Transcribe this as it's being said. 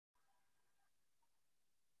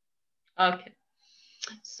Okay,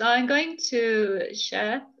 so I'm going to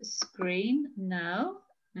share the screen now.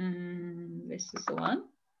 This is the one.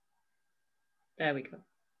 There we go.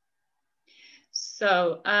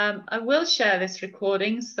 So I will share this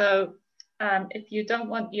recording. So if you don't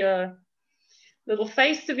want your little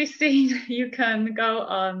face to be seen, you can go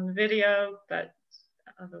on video, but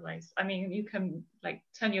otherwise, I mean, you can like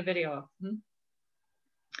turn your video off.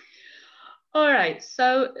 All right,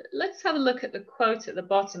 so let's have a look at the quote at the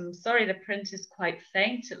bottom. Sorry, the print is quite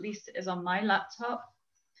faint, at least it is on my laptop.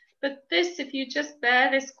 But this, if you just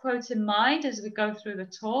bear this quote in mind as we go through the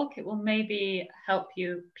talk, it will maybe help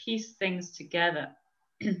you piece things together.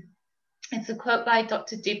 It's a quote by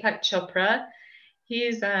Dr. Deepak Chopra.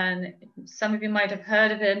 He's some of you might have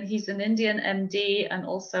heard of him. He's an Indian MD and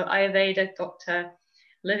also Ayurveda doctor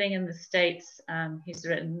living in the States. He's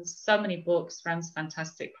written so many books, runs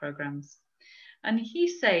fantastic programs. And he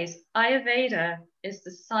says, Ayurveda is the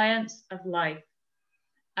science of life.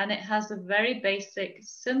 And it has a very basic,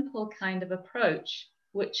 simple kind of approach,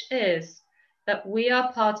 which is that we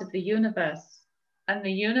are part of the universe and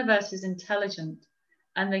the universe is intelligent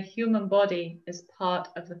and the human body is part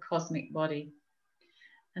of the cosmic body.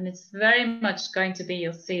 And it's very much going to be,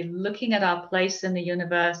 you'll see, looking at our place in the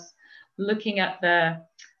universe, looking at the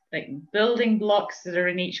building blocks that are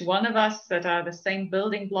in each one of us that are the same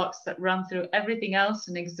building blocks that run through everything else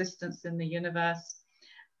in existence in the universe,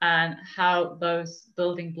 and how those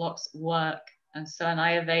building blocks work. And so an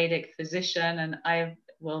Ayurvedic physician and I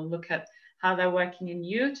will look at how they're working in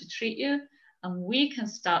you to treat you, and we can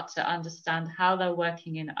start to understand how they're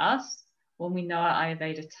working in us when we know our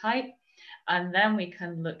Ayurveda type. And then we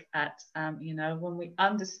can look at, when we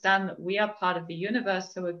understand that we are part of the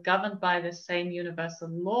universe, so we're governed by the same universal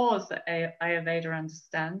laws that Ayurveda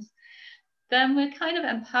understands, then we're kind of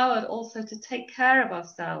empowered also to take care of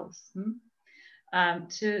ourselves,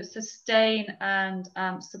 to sustain and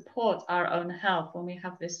support our own health when we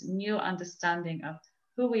have this new understanding of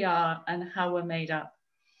who we are and how we're made up.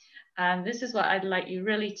 And this is what I'd like you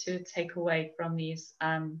really to take away from these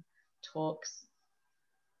talks.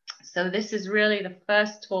 So this is really the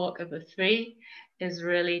first talk of the three, is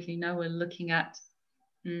really, we're looking at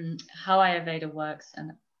how Ayurveda works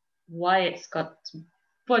and why it's got,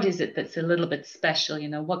 what is it that's a little bit special,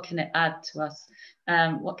 what can it add to us?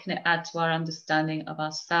 What can it add to our understanding of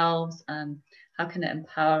ourselves, and how can it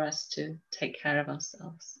empower us to take care of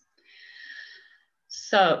ourselves?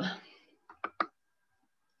 So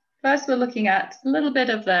first, we're looking at a little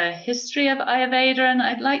bit of the history of Ayurveda, and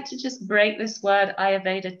I'd like to just break this word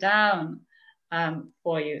Ayurveda down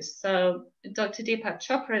for you. So Dr. Deepak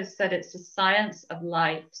Chopra has said it's the science of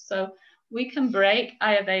life. So we can break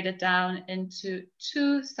Ayurveda down into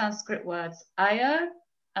two Sanskrit words, Ayur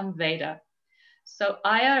and Veda. So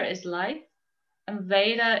Ayur is life and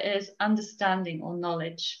Veda is understanding or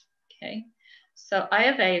knowledge. Okay, so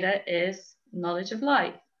Ayurveda is knowledge of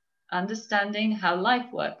life, understanding how life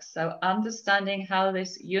works. So understanding how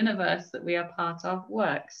this universe that we are part of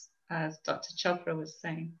works, as Dr. Chopra was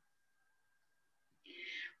saying.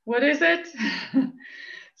 What is it?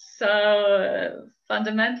 So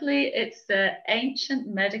fundamentally, it's the ancient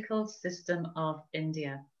medical system of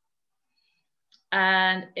India.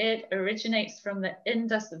 And it originates from the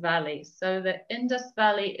Indus Valley. So the Indus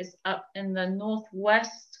Valley is up in the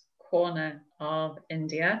northwest corner of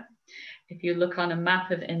India. If you look on a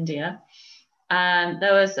map of India,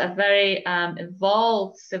 there was a very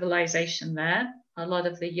evolved civilization there. A lot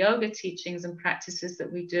of the yoga teachings and practices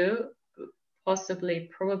that we do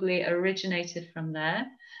probably originated from there.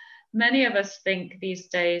 Many of us think these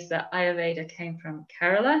days that Ayurveda came from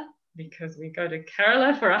Kerala, because we go to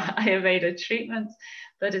Kerala for our Ayurveda treatments,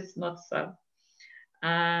 but it's not so.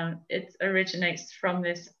 It originates from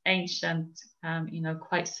this ancient,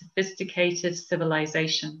 quite sophisticated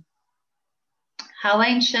civilization. How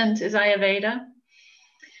ancient is Ayurveda?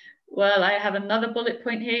 Well, I have another bullet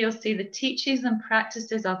point here. You'll see the teachings and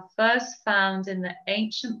practices are first found in the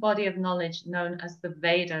ancient body of knowledge known as the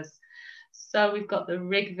Vedas. So we've got the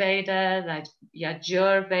Rig Veda, the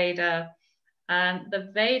Yajur Veda, and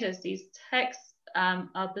the Vedas. These texts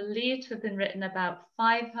are believed to have been written about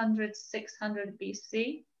 500, 600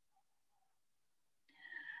 BC.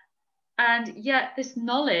 And yet this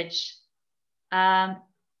knowledge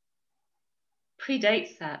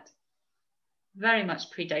predates that. Very much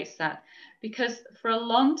predates that, because for a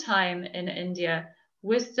long time in India,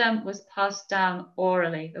 wisdom was passed down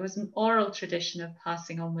orally. There was an oral tradition of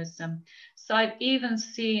passing on wisdom. So I've even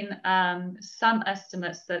seen some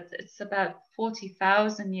estimates that it's about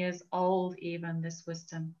 40,000 years old, even, this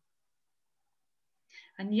wisdom.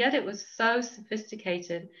 And yet it was so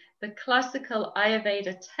sophisticated. The classical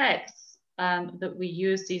Ayurveda texts that we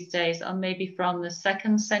use these days are maybe from the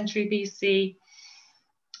 2nd century BC.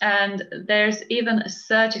 And there's even a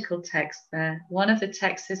surgical text there. One of the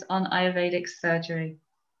texts is on Ayurvedic surgery.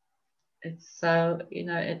 It's so, you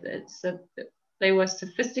know, they were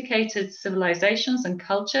sophisticated civilizations and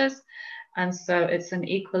cultures. And so it's an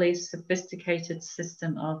equally sophisticated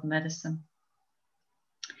system of medicine.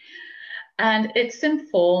 And it's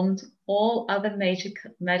informed all other major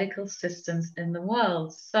medical systems in the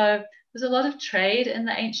world. So there's a lot of trade in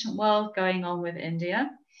the ancient world going on with India.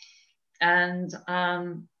 And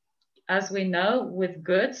as we know, with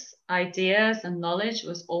goods, ideas and knowledge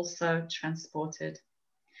was also transported.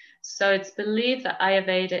 So it's believed that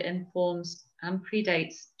Ayurveda informs and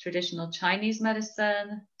predates traditional Chinese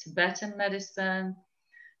medicine, Tibetan medicine,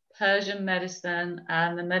 Persian medicine,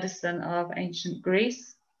 and the medicine of ancient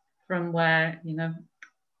Greece, from where, you know,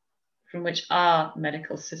 from which our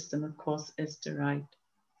medical system, of course, is derived.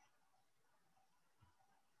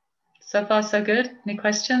 So far, so good. Any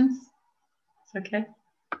questions? It's okay.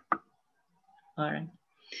 All right.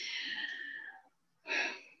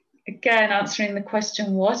 Again, answering the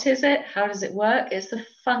question, what is it? How does it work? It's the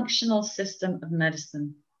functional system of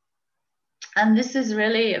medicine. And this is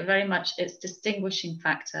really very much its distinguishing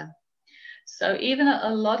factor. So even a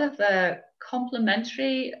lot of the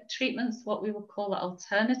complementary treatments, what we would call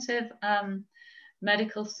alternative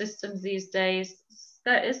medical systems these days,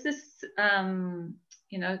 there is this,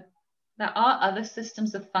 you know, there are other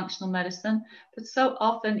systems of functional medicine, but so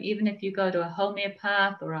often, even if you go to a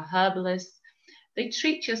homeopath or a herbalist, they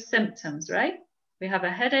treat your symptoms, right? We have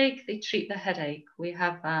a headache, they treat the headache. We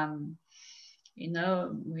have, you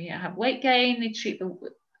know, we have weight gain,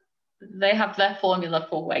 they have their formula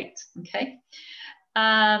for weight, okay?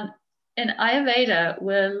 In Ayurveda,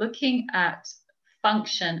 we're looking at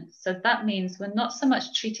function. So that means we're not so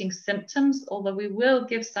much treating symptoms, although we will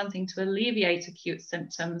give something to alleviate acute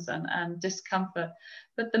symptoms and discomfort.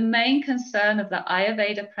 But the main concern of the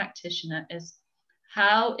Ayurveda practitioner is,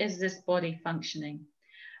 how is this body functioning?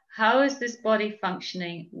 How is this body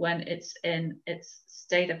functioning when it's in its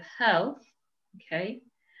state of health? Okay,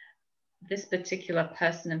 this particular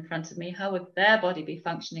person in front of me, how would their body be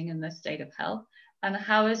functioning in their state of health? And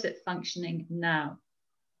how is it functioning now?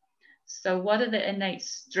 So what are the innate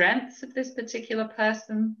strengths of this particular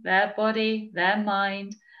person, their body, their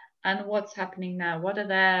mind, and what's happening now? What are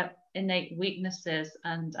their innate weaknesses,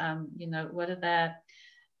 and you know, what are their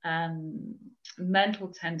mental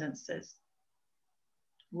tendencies?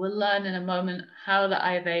 We'll learn in a moment how the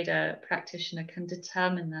Ayurveda practitioner can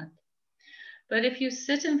determine that. But if you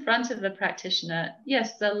sit in front of the practitioner,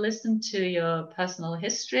 yes, they'll listen to your personal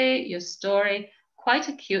history, your story quite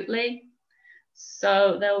acutely.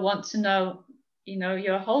 So they'll want to know, you know,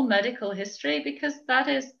 your whole medical history, because that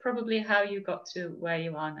is probably how you got to where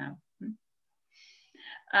you are now.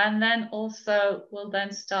 And then also we'll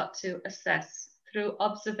then start to assess through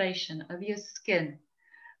observation of your skin,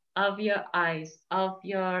 of your eyes, of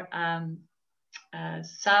your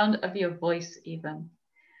sound of your voice even,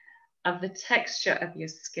 of the texture of your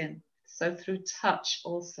skin. So through touch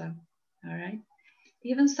also, all right?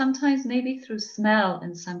 Even sometimes maybe through smell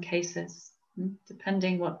in some cases,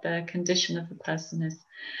 depending what the condition of the person is.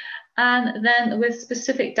 And then with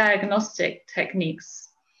specific diagnostic techniques.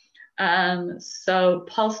 So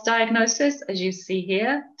pulse diagnosis, as you see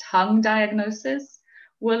here, tongue diagnosis.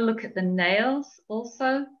 We'll look at the nails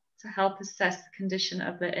also to help assess the condition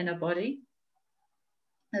of the inner body,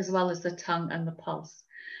 as well as the tongue and the pulse.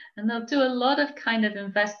 And they'll do a lot of kind of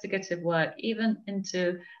investigative work, even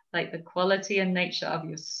into like the quality and nature of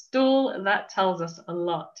your stool. That tells us a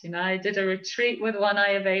lot. You know, I did a retreat with one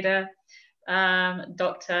Ayurveda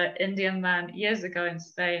doctor, Indian man, years ago in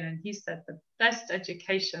Spain, and he said the best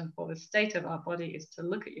education for the state of our body is to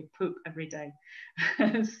look at your poop every day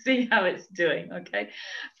and see how it's doing, okay?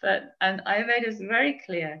 And Ayurveda is very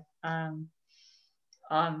clear on,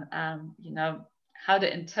 you know, how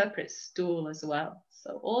to interpret stool as well.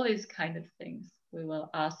 So all these kind of things we will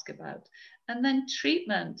ask about. And then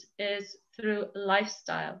treatment is through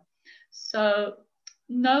lifestyle. So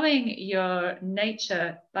knowing your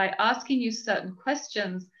nature by asking you certain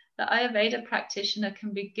questions, the Ayurveda practitioner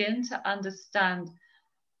can begin to understand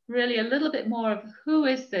really a little bit more of who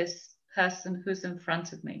is this person who's in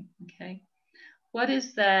front of me, okay? What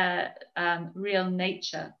is their real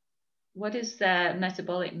nature? What is their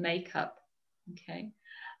metabolic makeup, okay?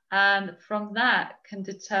 And from that can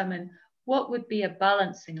determine what would be a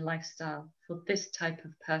balancing lifestyle for this type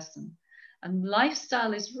of person. And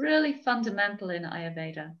lifestyle is really fundamental in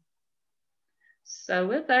Ayurveda. So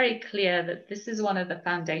we're very clear that this is one of the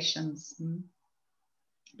foundations,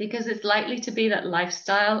 because it's likely to be that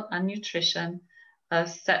lifestyle and nutrition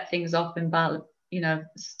set things off in balance,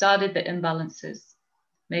 started the imbalances,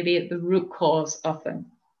 maybe at the root cause often.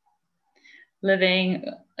 Living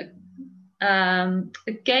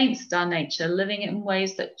against our nature, living in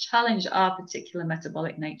ways that challenge our particular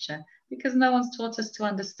metabolic nature, because no one's taught us to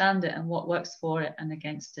understand it and what works for it and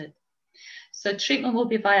against it. So treatment will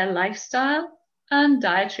be via lifestyle and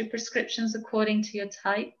dietary prescriptions according to your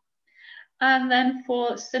type. And then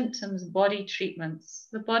for symptoms, body treatments.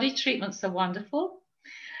 The body treatments are wonderful.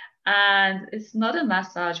 And it's not a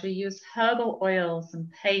massage. We use herbal oils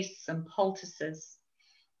and pastes and poultices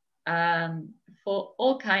for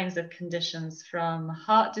all kinds of conditions, from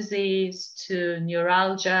heart disease to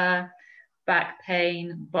neuralgia, back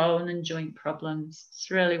pain, bone and joint problems.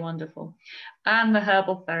 It's really wonderful. And the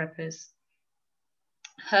herbal therapies.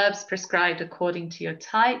 Herbs prescribed according to your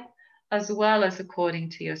type, as well as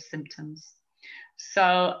according to your symptoms.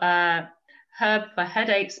 So herb for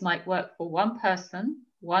headaches might work for one person,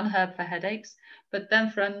 one herb for headaches, but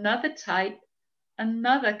then for another type,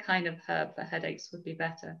 another kind of herb for headaches would be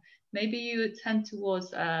better. Maybe you tend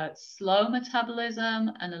towards slow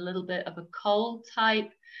metabolism and a little bit of a cold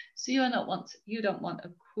type. So you don't want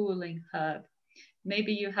a cooling herb.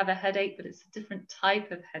 Maybe you have a headache, but it's a different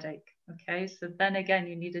type of headache. Okay, so then again,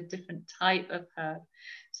 you need a different type of herb.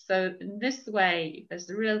 So in this way,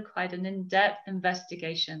 there's quite an in-depth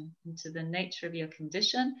investigation into the nature of your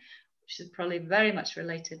condition, which is probably very much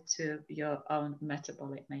related to your own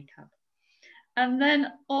metabolic makeup. And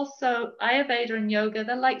then also Ayurveda and yoga,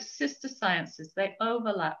 they're like sister sciences. They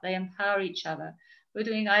overlap, they empower each other. We're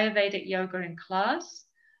doing Ayurvedic yoga in class,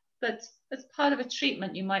 but as part of a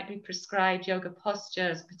treatment, you might be prescribed yoga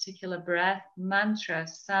postures, particular breath, mantra,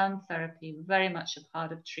 sound therapy, very much a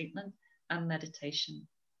part of treatment, and meditation.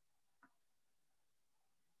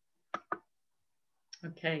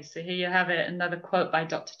 Okay, so here you have it, another quote by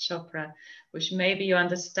Dr. Chopra, which maybe you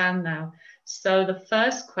understand now. So the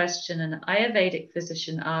first question an Ayurvedic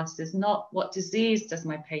physician asks is not what disease does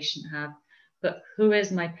my patient have, but who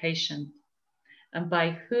is my patient? And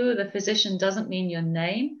by who, the physician doesn't mean your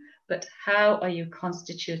name, but how are you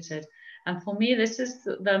constituted? And for me, this is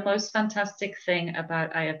the most fantastic thing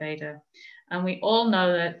about Ayurveda. And we all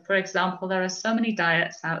know that, for example, there are so many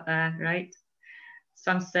diets out there, right?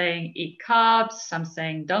 Some saying eat carbs, some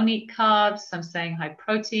saying don't eat carbs, some saying high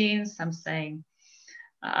protein, some saying,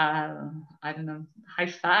 I don't know, high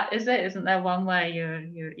fat, is it? Isn't there one where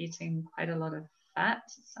you're eating quite a lot of fat,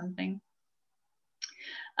 something?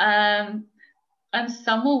 And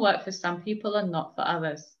some will work for some people and not for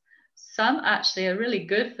others. Some actually are really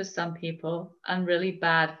good for some people and really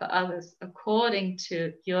bad for others, according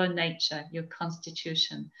to your nature, your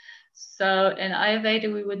constitution. So in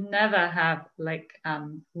Ayurveda, we would never have like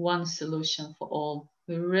one solution for all.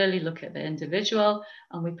 We really look at the individual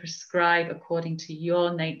and we prescribe according to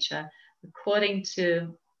your nature,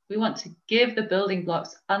 we want to give the building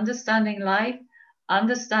blocks, understanding life,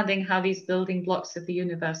 understanding how these building blocks of the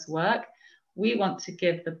universe work. We want to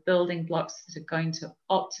give the building blocks that are going to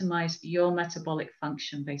optimize your metabolic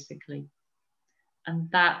function, basically.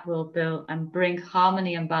 And that will build and bring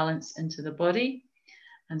harmony and balance into the body.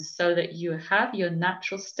 And so that you have your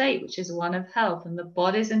natural state, which is one of health and the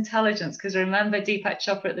body's intelligence. Because remember Deepak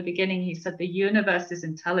Chopra at the beginning, he said the universe is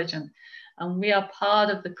intelligent and we are part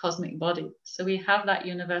of the cosmic body. So we have that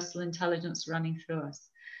universal intelligence running through us.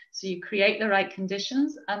 So you create the right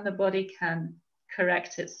conditions and the body can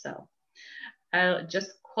correct itself. I'll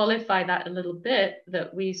just qualify that a little bit,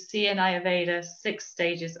 that we see in Ayurveda 6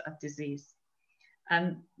 stages of disease.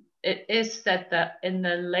 And it is said that in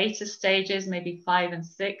the later stages, maybe 5 and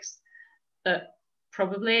 6, that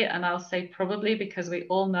probably, and I'll say probably because we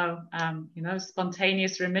all know,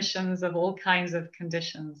 spontaneous remissions of all kinds of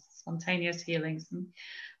conditions, spontaneous healings,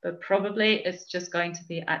 but probably it's just going to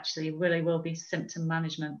be really will be symptom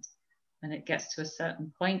management when it gets to a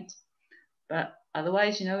certain point. But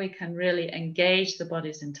otherwise, we can really engage the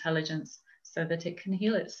body's intelligence so that it can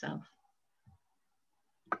heal itself.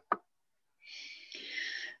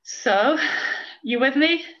 So, you with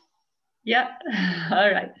me? Yeah.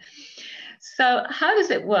 All right. So how does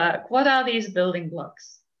it work? What are these building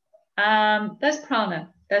blocks? There's prana,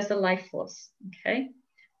 there's the life force, okay,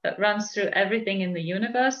 that runs through everything in the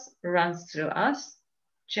universe, runs through us,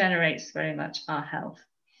 generates very much our health.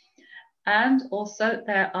 And also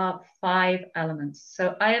there are 5 elements.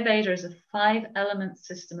 So Ayurveda is a 5-element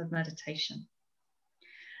system of meditation.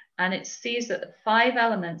 And it sees that the 5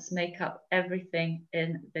 elements make up everything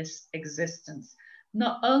in this existence,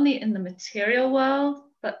 not only in the material world,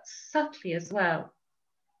 but subtly as well.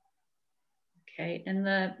 Okay, in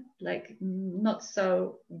the like not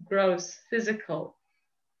so gross physical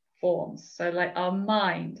forms. So like our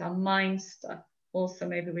mind stuff, also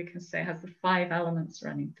maybe we can say has the 5 elements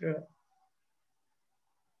running through it.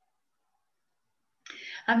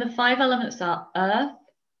 And the 5 elements are earth,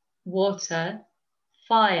 water,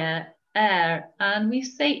 fire, air, and we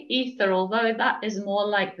say ether, although that is more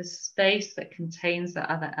like the space that contains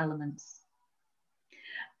the other elements.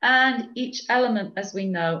 And each element, as we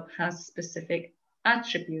know, has specific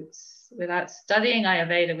attributes. Without studying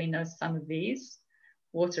Ayurveda, we know some of these.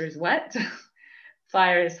 Water is wet,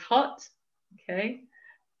 fire is hot, okay?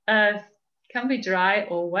 Earth can be dry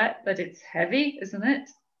or wet, but it's heavy, isn't it?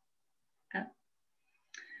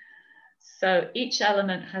 So each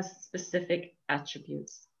element has specific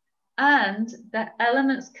attributes. And the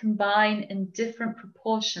elements combine in different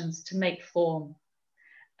proportions to make form.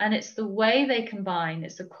 And it's the way they combine,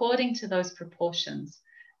 it's according to those proportions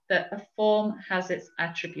that a form has its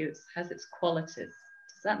attributes, has its qualities.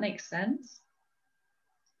 Does that make sense?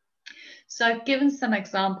 So I've given some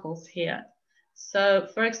examples here. So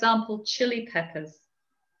for example, chili peppers.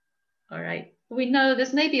 All right, we know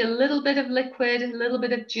there's maybe a little bit of liquid, a little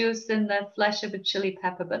bit of juice in the flesh of a chili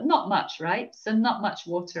pepper, but not much, right? So not much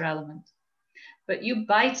water element. But you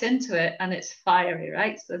bite into it and it's fiery,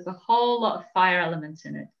 right? So there's a whole lot of fire element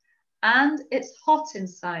in it. And it's hot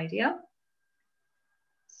inside, yeah?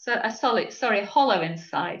 So, hollow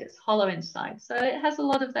inside. It's hollow inside. So it has a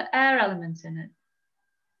lot of the air element in it.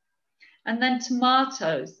 And then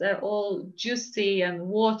tomatoes, they're all juicy and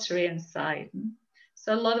watery inside.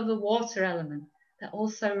 So a lot of the water element, they're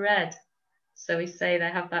also red. So we say they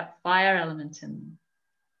have that fire element in them.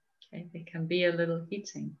 Okay, they can be a little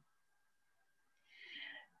heating.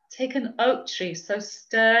 Take an oak tree, so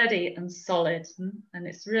sturdy and solid, and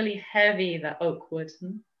it's really heavy, the oak wood. A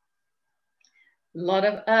lot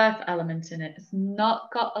of earth element in it. It's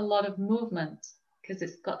not got a lot of movement because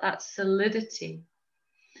it's got that solidity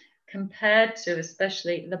compared to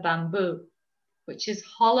especially the bamboo, which is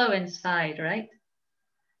hollow inside, right?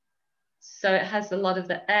 So it has a lot of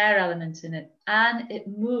the air element in it and it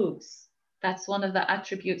moves. That's one of the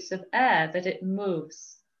attributes of air, that it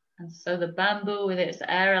moves. And so the bamboo with its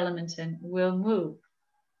air element in will move.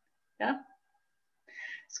 Yeah?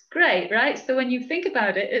 It's great, right? So when you think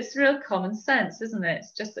about it, it's real common sense, isn't it?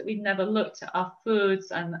 It's just that we've never looked at our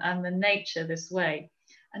foods and the nature this way.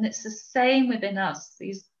 And it's the same within us.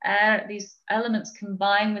 These elements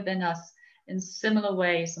combine within us in similar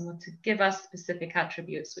ways and want to give us specific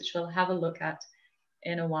attributes, which we'll have a look at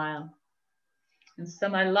in a while. And so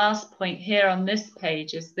my last point here on this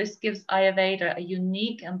page is this gives Ayurveda a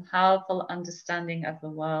unique and powerful understanding of the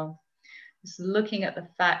world. It's looking at the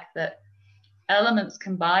fact that elements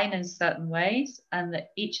combine in certain ways and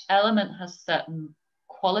that each element has certain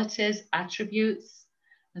qualities, attributes.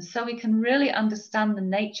 And so we can really understand the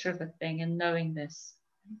nature of a thing in knowing this.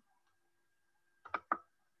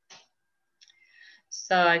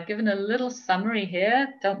 So I've given a little summary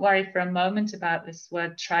here. Don't worry for a moment about this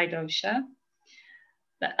word tridosha.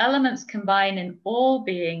 The elements combine in all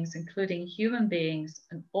beings, including human beings,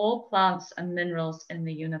 and all plants and minerals in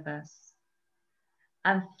the universe.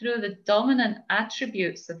 And through the dominant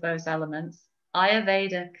attributes of those elements,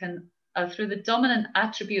 Ayurveda through the dominant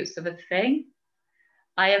attributes of a thing,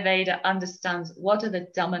 Ayurveda understands what are the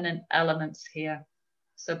dominant elements here.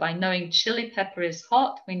 So by knowing chili pepper is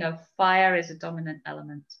hot, we know fire is a dominant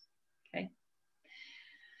element. Okay.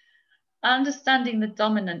 Understanding the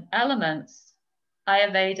dominant elements,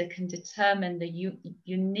 Ayurveda can determine the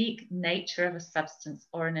unique nature of a substance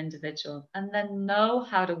or an individual and then know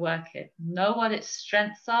how to work it, know what its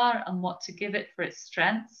strengths are and what to give it for its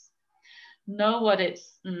strengths, know what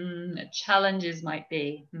its challenges might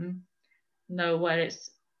be, know where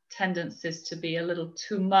its tendencies to be a little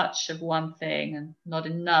too much of one thing and not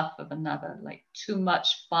enough of another, like too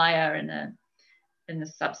much fire in the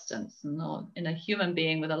substance. And in a human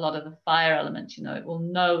being with a lot of the fire element, it will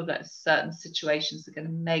know that certain situations are going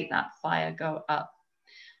to make that fire go up.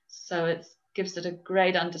 So it gives it a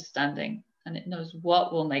great understanding and it knows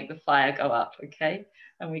what will make the fire go up, okay?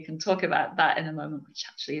 And we can talk about that in a moment, which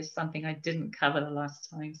actually is something I didn't cover the last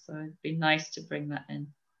time. So it'd be nice to bring that in.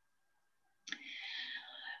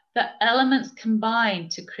 The elements combine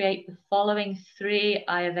to create the following 3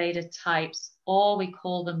 Ayurveda types, or we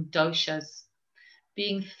call them doshas.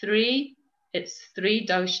 Being 3, it's 3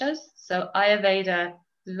 doshas. So Ayurveda,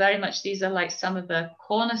 very much, these are like some of the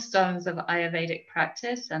cornerstones of Ayurvedic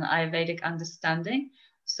practice and Ayurvedic understanding.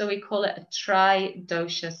 So we call it a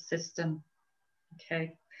tri-dosha system.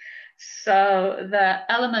 Okay. So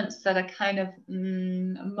the elements that are kind of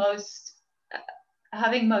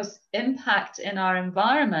having most impact in our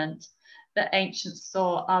environment that ancients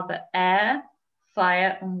saw are the air,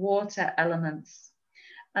 fire, and water elements.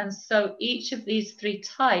 And so each of these three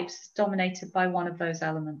types is dominated by one of those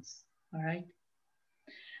elements, all right?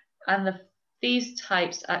 And these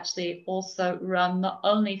types actually also run not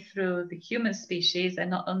only through the human species, they're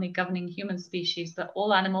not only governing human species, but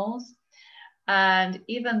all animals, and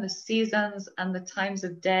even the seasons and the times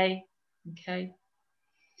of day, okay?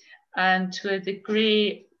 And to a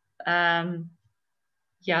degree, yeah,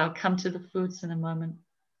 I'll come to the foods in a moment.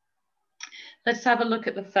 Let's have a look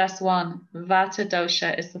at the first one. Vata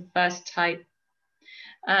dosha is the first type.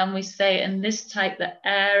 And we say in this type that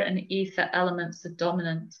air and ether elements are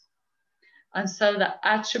dominant. And so the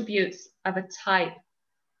attributes of a type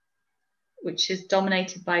which is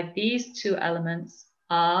dominated by these two elements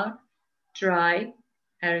are dry,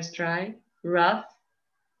 air is dry, rough.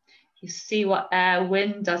 You see what air,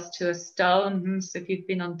 wind does to a stone. So if you've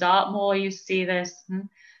been on Dartmoor, you see this.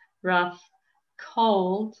 Rough,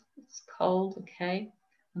 cold, it's cold, okay,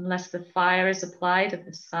 unless the fire is applied of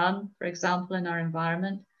the sun, for example, in our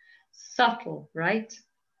environment. Subtle, right?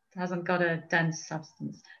 It hasn't got a dense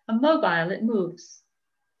substance. And mobile, it moves.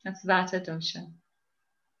 That's Vata dosha.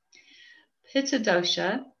 Pitta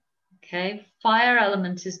dosha, okay, fire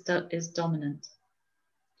element is dominant.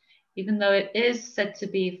 Even though it is said to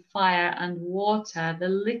be fire and water, the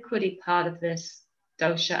liquidy part of this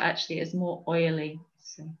dosha actually is more oily.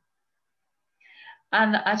 So.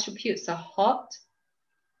 And the attributes are hot,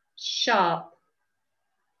 sharp,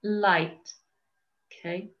 light.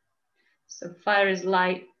 Okay, so fire is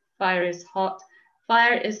light, fire is hot,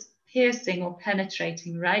 fire is piercing or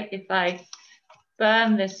penetrating, right? If I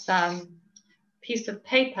burn this piece of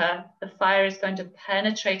paper, the fire is going to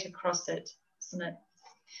penetrate across it, isn't it?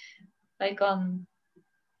 Like on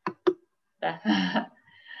there.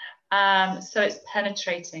 So it's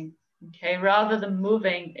penetrating. Okay, rather than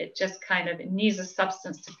moving, it just kind of, it needs a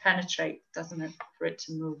substance to penetrate, doesn't it, for it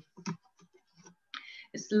to move.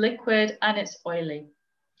 It's liquid and it's oily,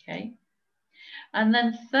 okay? And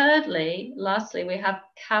then thirdly, lastly, we have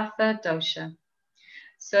Kapha dosha.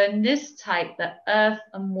 So in this type, the earth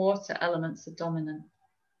and water elements are dominant.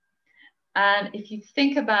 And if you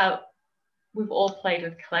think about, we've all played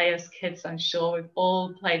with clay as kids, I'm sure. We've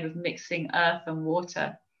all played with mixing earth and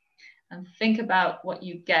water. And think about what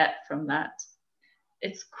you get from that.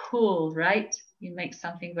 It's cool, right? You make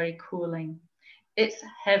something very cooling. It's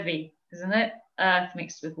heavy, isn't it? Earth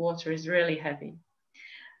mixed with water is really heavy.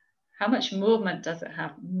 How much movement does it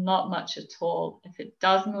have? Not much at all. If it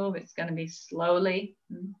does move, it's going to be slowly.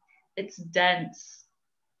 It's dense.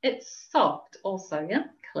 It's soft also, yeah?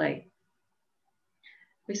 Clay.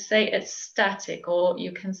 We say it's static, or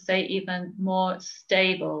you can say even more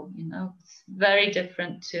stable, you know? It's very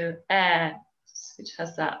different to air, which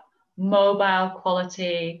has that mobile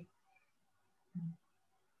quality.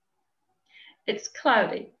 It's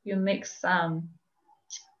cloudy. You mix earth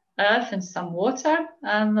and some water,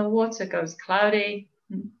 and the water goes cloudy.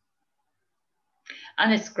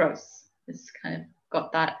 And it's gross. It's kind of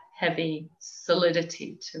got that heavy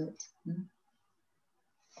solidity to it.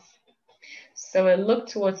 So we'll look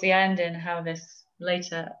towards the end in how this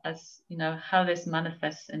later, as you know, how this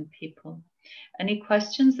manifests in people. Any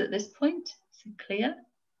questions at this point? Is it clear?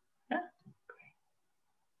 Yeah.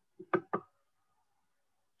 Great.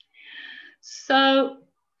 So,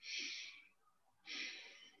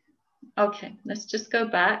 okay, let's just go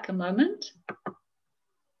back a moment.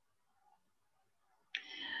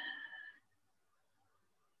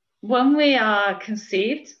 When we are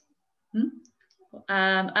conceived,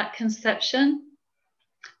 at conception,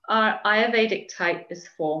 our Ayurvedic type is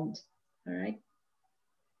formed, all right?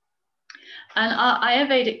 And our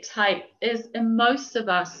Ayurvedic type is, in most of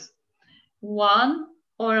us, one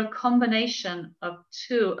or a combination of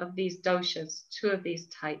two of these doshas, two of these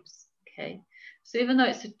types, okay? So even though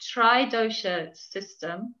it's a tri-dosha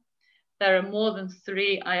system, there are more than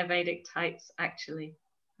 3 Ayurvedic types actually,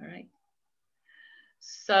 all right?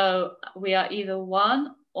 So we are either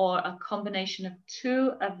one or a combination of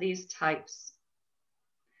 2 of these types.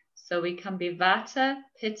 So we can be Vata,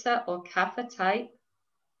 Pitta, or Kapha type.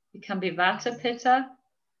 We can be Vata, Pitta,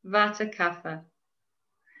 Vata, Kapha.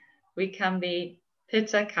 We can be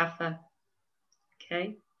Pitta, Kapha,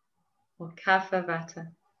 okay? Or Kapha, Vata.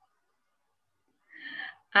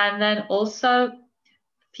 And then also,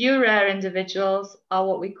 few rare individuals are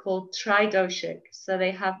what we call tridoshic. So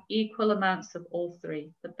they have equal amounts of all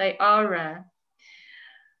 3, but they are rare.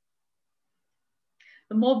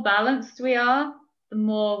 The more balanced we are, the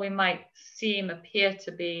more we might appear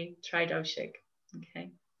to be tridoshic, okay?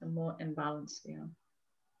 The more imbalanced we are.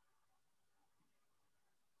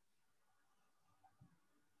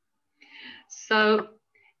 So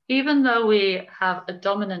even though we have a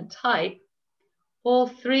dominant type, all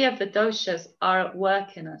three of the doshas are at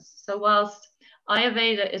work in us. So whilst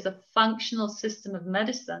Ayurveda is a functional system of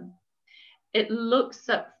medicine, it looks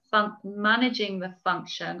at managing the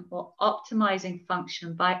function or optimizing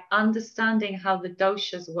function by understanding how the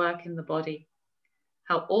doshas work in the body,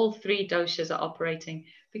 how all three doshas are operating,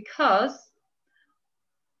 because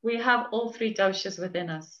we have all three doshas within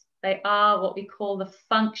us. They are what we call the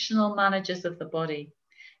functional managers of the body.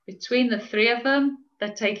 Between the three of them,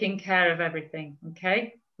 they're taking care of everything,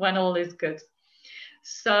 okay? When all is good.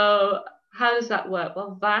 So how does that work?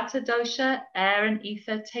 Well, Vata dosha, air and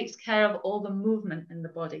ether, takes care of all the movement in the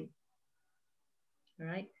body. All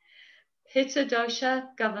right. Pitta dosha,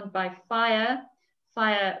 governed by fire.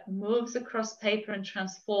 Fire moves across paper and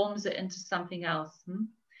transforms it into something else.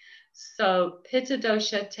 So Pitta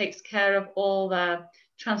dosha takes care of all the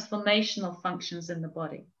transformational functions in the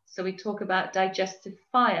body. So we talk about digestive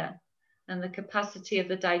fire and the capacity of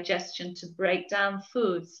the digestion to break down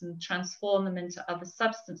foods and transform them into other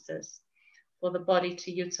substances for the body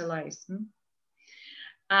to utilize.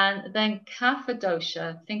 And then Kapha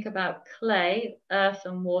dosha, think about clay, earth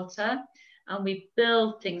and water, and we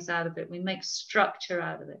build things out of it. We make structure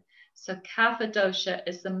out of it. So Kapha dosha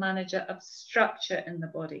is the manager of structure in the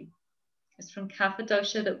body. It's from Kapha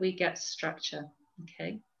dosha that we get structure,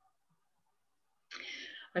 okay?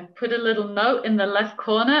 I've put a little note in the left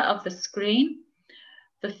corner of the screen.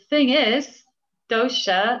 The thing is,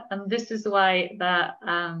 dosha, and this is why the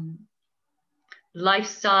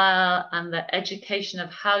lifestyle and the education of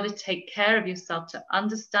how to take care of yourself, to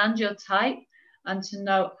understand your type and to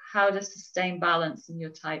know how to sustain balance in your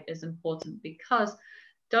type is important, because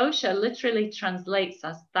dosha literally translates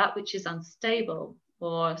as that which is unstable,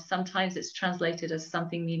 or sometimes it's translated as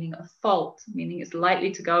something meaning a fault, meaning it's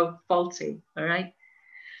likely to go faulty, all right?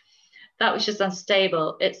 That which is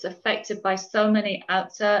unstable, it's affected by so many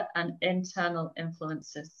outer and internal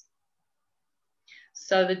influences.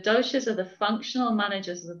 So the doshas are the functional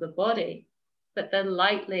managers of the body, but they're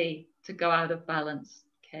likely to go out of balance,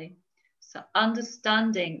 okay? So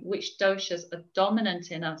understanding which doshas are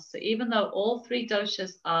dominant in us. So even though all three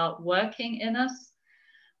doshas are working in us,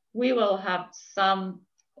 we will have some,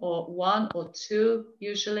 or one or two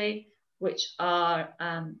usually, which are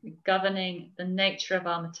governing the nature of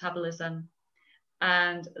our metabolism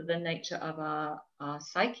and the nature of our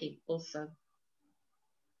psyche also.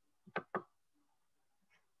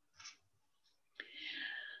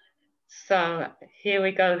 So here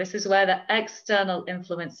we go. This is where the external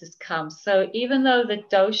influences come. So even though the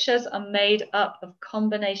doshas are made up of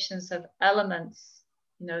combinations of elements,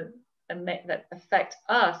 you know, that affect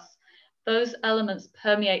us, those elements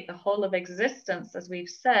permeate the whole of existence, as we've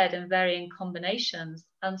said, in varying combinations.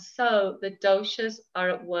 And so the doshas are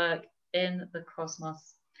at work in the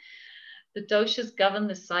cosmos. The doshas govern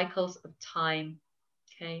the cycles of time,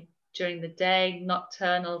 okay? During the day,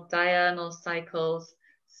 nocturnal, diurnal cycles,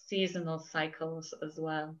 seasonal cycles as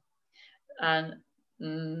well. And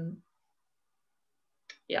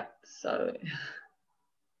yeah, so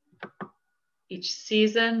each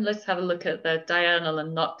season, let's have a look at the diurnal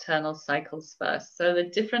and nocturnal cycles first. So the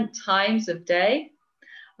different times of day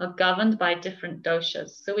are governed by different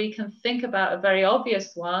doshas. So we can think about a very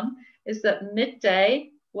obvious one is that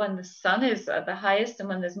midday, when the sun is at the highest and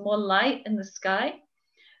when there's more light in the sky,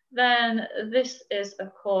 then this is,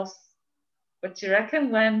 of course, what do you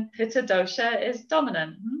reckon, when Pitta dosha is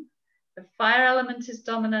dominant? The fire element is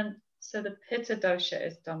dominant, so the Pitta dosha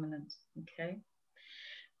is dominant, okay?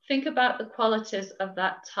 Think about the qualities of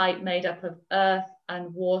that type made up of earth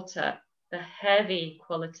and water, the heavy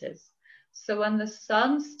qualities. So when the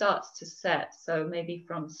sun starts to set, so maybe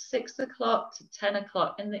from 6 o'clock to 10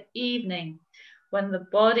 o'clock in the evening, when the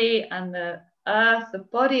body and the earth, the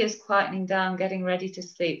body is quietening down, getting ready to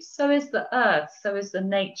sleep, so is the earth, so is the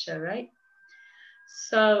nature, right?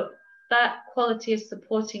 So that quality is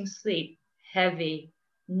supporting sleep, heavy,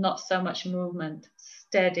 not so much movement,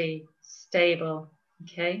 steady, stable,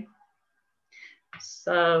 okay?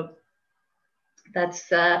 So that's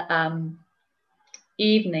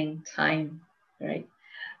evening time, right?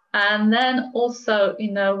 And then also,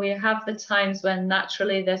 you know, we have the times when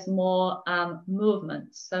naturally there's more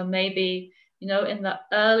movement. So maybe, you know, in the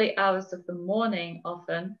early hours of the morning,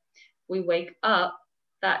 often we wake up,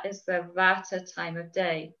 that is the Vata time of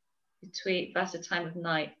day, between Vata time of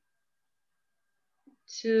night,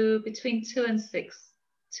 between 2 and 6.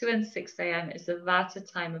 2 and 6 a.m. is the vata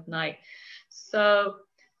time of night. So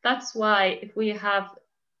that's why if we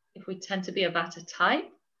tend to be a vata type,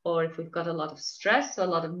 or if we've got a lot of stress or a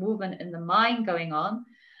lot of movement in the mind going on,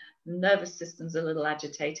 the nervous system's a little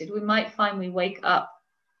agitated, we might find we wake up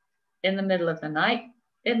in the middle of the night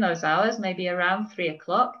in those hours, maybe around 3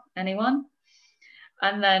 o'clock, anyone?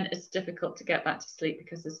 And then it's difficult to get back to sleep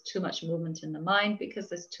because there's too much movement in the mind, because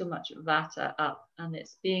there's too much vata up, and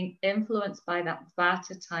it's being influenced by that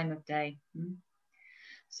vata time of day.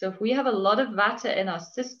 So if we have a lot of vata in our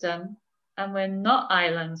system, and we're not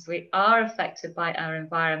islands, we are affected by our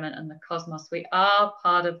environment and the cosmos. We are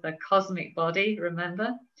part of the cosmic body,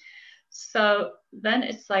 remember? So then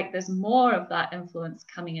it's like there's more of that influence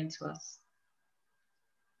coming into us.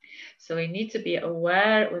 So we need to be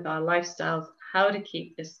aware with our lifestyles how to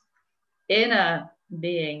keep this inner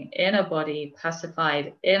being, inner body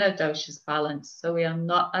pacified, inner doshas balanced, so we are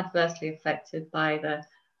not adversely affected by the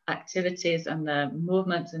activities and the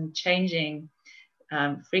movements and changing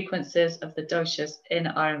frequencies of the doshas in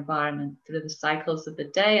our environment through the cycles of the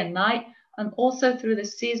day and night, and also through the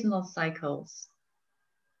seasonal cycles.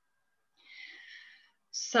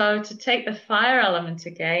 So to take the fire element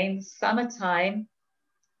again, summertime,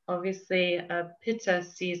 obviously a pitta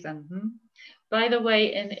season. By the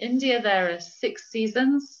way, in India, there are 6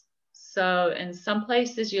 seasons. So in some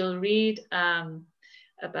places you'll read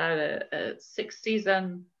about a 6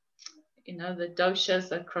 season, you know, the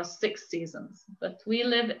doshas across 6 seasons. But we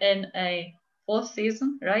live in a 4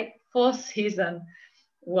 season, right? 4 season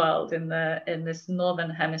world in this northern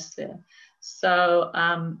hemisphere. So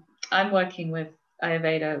I'm working with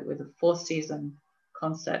Ayurveda with a 4 season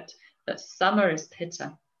concept, but summer is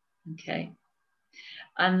pitta, okay?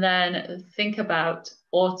 And then think about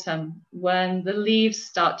autumn, when the leaves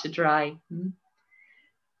start to dry.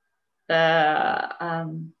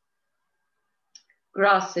 The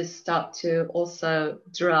grasses start to also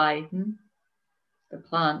dry, the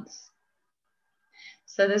plants.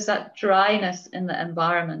 So there's that dryness in the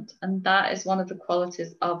environment, and that is one of the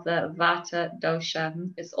qualities of the vata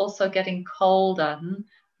dosha. It's also getting colder,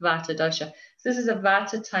 vata dosha. So this is a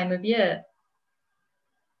vata time of year.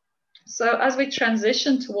 So as we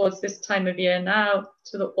transition towards this time of year now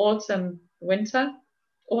to the autumn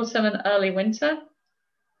and early winter,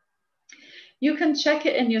 you can check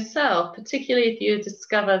it in yourself, particularly if you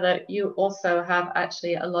discover that you also have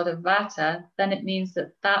actually a lot of vata, then it means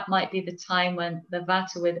that that might be the time when the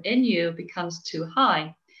vata within you becomes too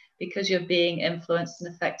high, because you're being influenced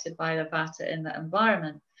and affected by the vata in the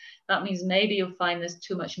environment. That means maybe you'll find there's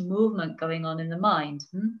too much movement going on in the mind.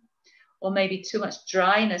 Or maybe too much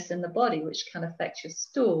dryness in the body, which can affect your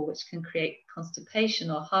stool, which can create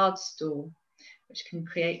constipation or hard stool, which can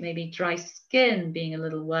create maybe dry skin being a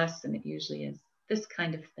little worse than it usually is. This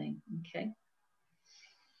kind of thing, okay?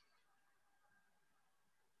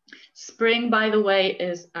 Spring, by the way,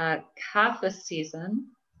 is a kapha season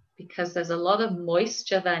because there's a lot of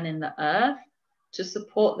moisture then in the earth to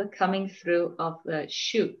support the coming through of the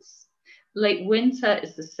shoots. Late winter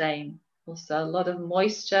is the same. Also a lot of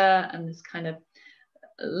moisture and this kind of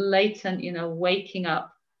latent, you know, waking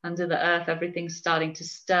up under the earth, everything's starting to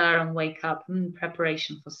stir and wake up in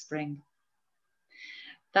preparation for spring.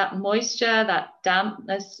 That moisture, that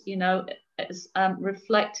dampness, you know, is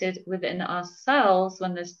reflected within our cells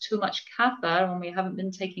when there's too much kapha, when we haven't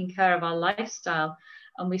been taking care of our lifestyle,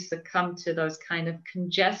 and we succumb to those kind of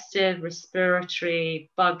congestive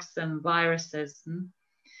respiratory bugs and viruses.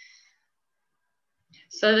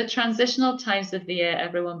 So the transitional times of the year,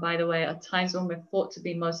 everyone, by the way, are times when we're thought to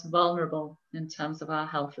be most vulnerable in terms of our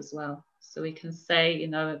health as well. So we can say, you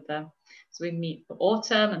know, as we meet the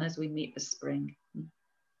autumn and as we meet the spring.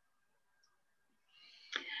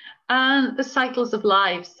 And the cycles of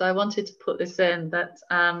life. So I wanted to put this in that,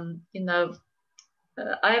 you know,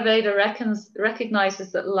 Ayurveda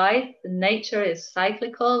recognizes that life, nature is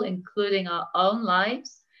cyclical, including our own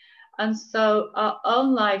lives. And so our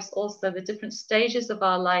own lives also, the different stages of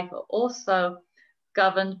our life are also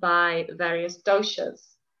governed by various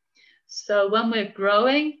doshas. So when we're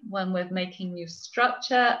growing, when we're making new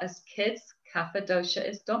structure as kids, kapha dosha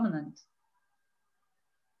is dominant.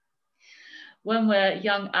 When we're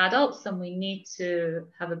young adults and we need to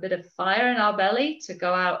have a bit of fire in our belly to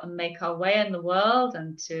go out and make our way in the world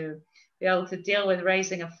and to be able to deal with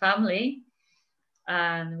raising a family,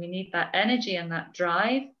 and we need that energy and that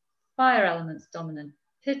drive, fire element's dominant,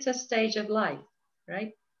 pitta stage of life,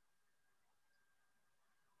 right?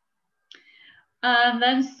 And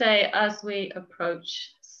then say as we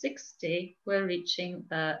approach 60, we're reaching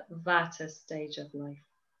the vata stage of life.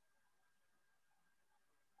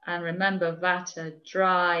 And remember, vata,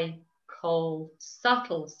 dry, cold,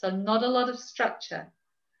 subtle, so not a lot of structure.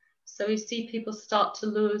 So we see people start to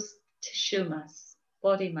lose tissue mass,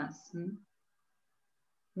 body mass,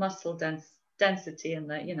 muscle density, and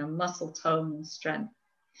the muscle tone and strength.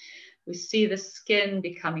 We see the skin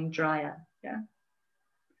becoming drier, yeah.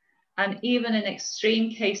 And even in extreme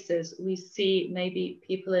cases, we see maybe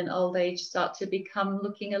people in old age start to become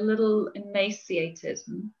looking a little emaciated,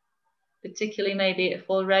 particularly maybe if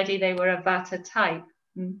already they were a Vata type.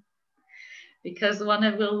 Because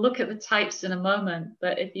we'll look at the types in a moment,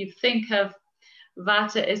 but if you think of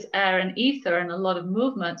Vata is air and ether and a lot of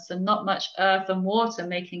movements and not much earth and water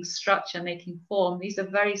making structure, making form, these are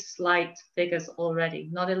very slight figures already,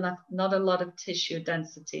 not a lot of tissue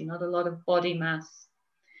density, not a lot of body mass.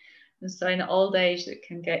 And so in old age, it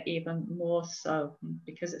can get even more so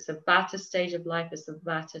because it's a Vata stage of life, it's a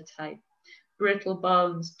Vata type. Brittle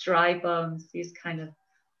bones, dry bones, these kind of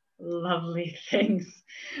lovely things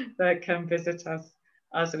that can visit us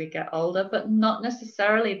as we get older, but not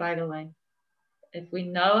necessarily, by the way. If we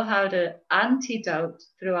know how to antidote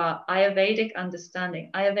through our Ayurvedic understanding,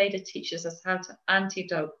 Ayurveda teaches us how to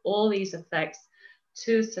antidote all these effects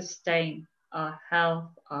to sustain our health,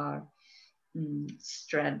 our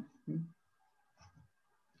strength.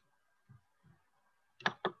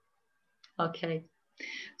 Okay,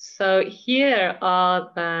 so here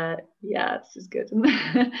are this is good.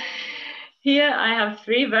 Here I have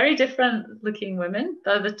 3 very different looking women,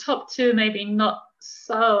 though the top 2 maybe not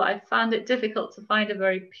so. I found it difficult to find a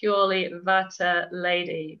very purely Vata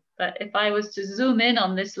lady. But if I was to zoom in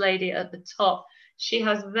on this lady at the top, she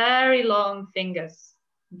has very long fingers,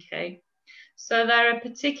 okay? So there are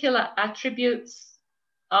particular attributes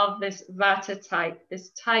of this Vata type,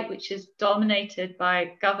 this type which is governed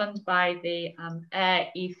by the air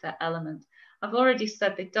ether element. I've already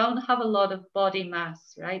said they don't have a lot of body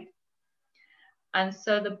mass, right? And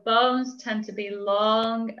so the bones tend to be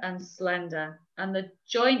long and slender, and the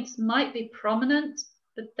joints might be prominent,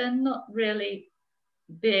 but they're not really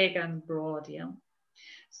big and broad, you know.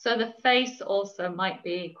 So the face also might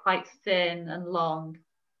be quite thin and long.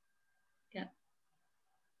 Yeah.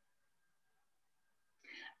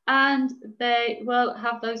 And they will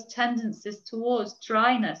have those tendencies towards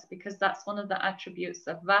dryness because that's one of the attributes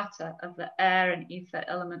of Vata, of the air and ether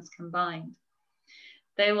elements combined.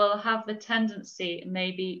 They will have the tendency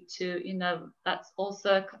maybe to, that's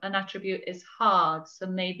also an attribute is hard. So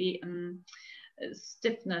maybe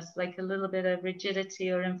stiffness, like a little bit of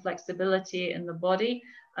rigidity or inflexibility in the body.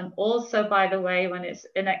 And also, by the way, when it's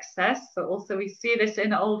in excess, so also we see this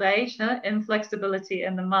in old age, inflexibility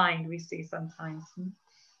in the mind we see sometimes.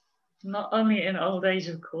 Not only in old age,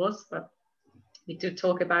 of course, but we do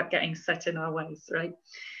talk about getting set in our ways, right?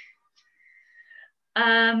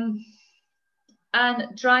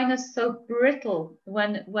 And dryness, so brittle,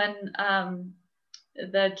 when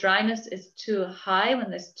the dryness is too high, when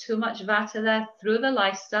there's too much Vata there through the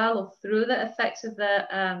lifestyle or through the effects of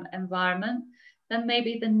the environment, then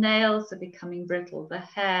maybe the nails are becoming brittle, the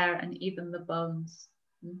hair and even the bones.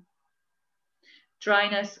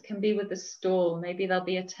 Dryness can be with the stool. Maybe there'll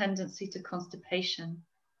be a tendency to constipation.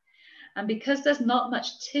 And because there's not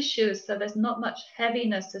much tissue, so there's not much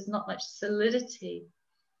heaviness, there's not much solidity.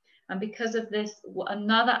 And because of this,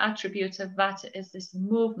 another attribute of Vata is this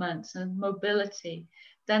movement and mobility.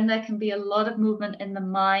 Then there can be a lot of movement in the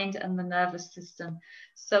mind and the nervous system.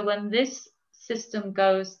 So when this system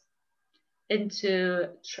gets into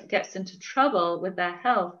trouble with their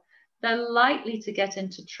health, they're likely to get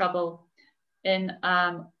into trouble in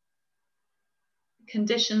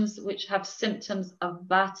conditions which have symptoms of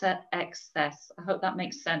Vata excess. I hope that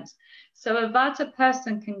makes sense. So a Vata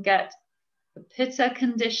person can get a Pitta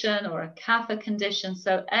condition or a Kapha condition.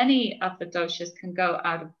 So any of the doshas can go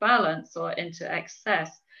out of balance or into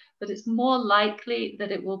excess, but it's more likely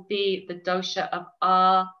that it will be the dosha of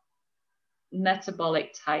our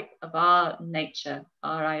metabolic type, of our nature,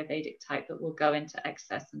 our Ayurvedic type, that will go into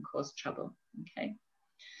excess and cause trouble. Okay.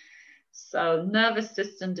 So nervous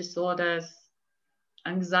system disorders,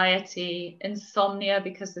 anxiety, insomnia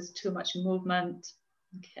because there's too much movement.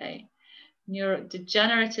 Okay.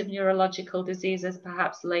 Degenerative neurological diseases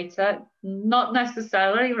perhaps later, not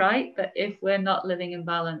necessarily, right? But if we're not living in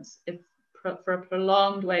balance, if for a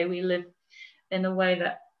prolonged way we live in a way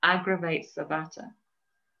that aggravates the Vata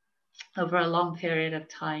over a long period of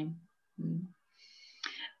time.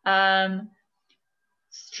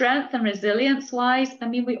 Strength and resilience wise, I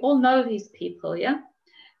mean, we all know these people, yeah?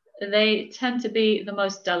 They tend to be the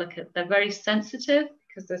most delicate. They're very sensitive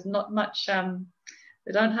because there's not much,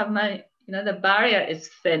 they don't have many, the barrier is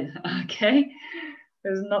thin, okay?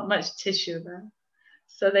 There's not much tissue there.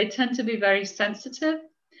 So they tend to be very sensitive.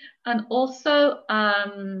 and also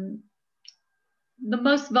the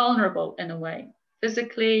most vulnerable in a way,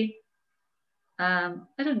 physically. I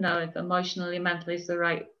don't know if emotionally, mentally is the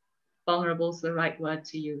right, vulnerable is the right word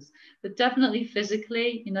to use, but definitely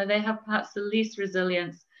physically, you know, they have perhaps the least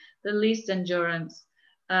resilience, the least endurance,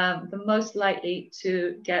 the most likely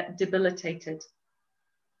to get debilitated.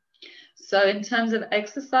 So in terms of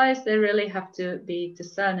exercise, they really have to be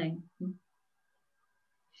discerning.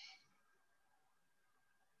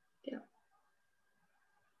 Yeah.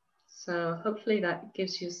 So hopefully that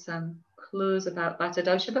gives you some clues about Vata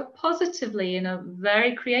dosha, but positively, you know,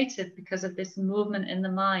 very creative because of this movement in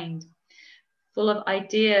the mind, full of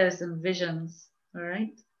ideas and visions. All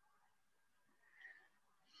right.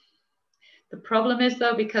 The problem is,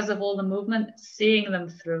 though, because of all the movement, seeing them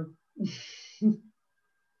through.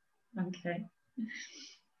 Okay.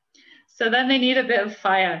 So then they need a bit of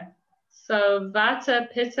fire. So Vata,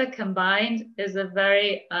 Pitta combined is a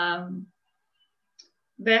very,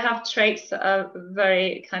 they have traits that are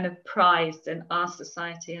very kind of prized in our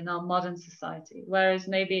society, in our modern society. Whereas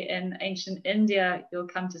maybe in ancient India, you'll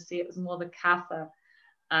come to see it as more the Kapha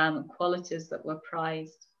qualities that were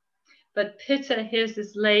prized. But Pitta, here's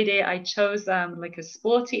this lady, I chose like a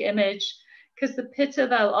sporty image, because the Pitta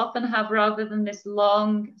they'll often have, rather than this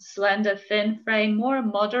long, slender, thin frame, more a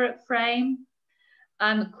moderate frame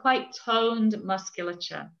and quite toned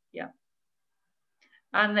musculature. Yeah.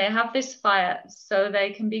 And they have this fire, so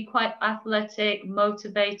they can be quite athletic,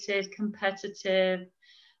 motivated, competitive,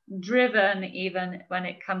 driven, even when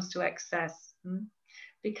it comes to excess.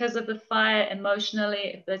 Because of the fire,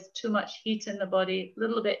 emotionally, if there's too much heat in the body, a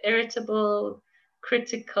little bit irritable,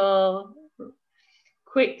 critical,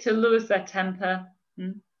 quick to lose their temper.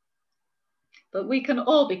 But we can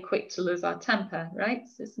all be quick to lose our temper, right?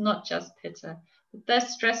 So it's not just Pitta. But their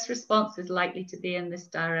stress response is likely to be in this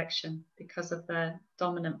direction because of the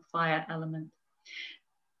dominant fire element.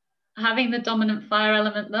 Having the dominant fire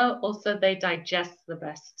element, though, also they digest the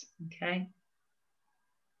best, okay?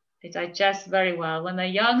 They digest very well. When they're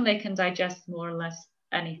young, they can digest more or less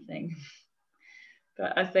anything.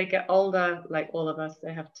 But as they get older, like all of us,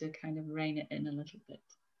 they have to kind of rein it in a little bit.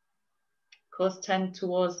 Of course, tend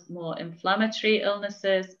towards more inflammatory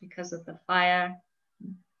illnesses because of the fire.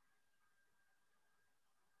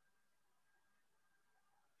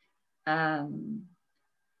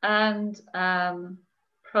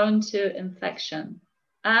 Prone to infection.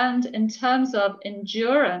 And in terms of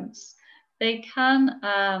endurance, they can,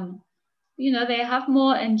 you know, they have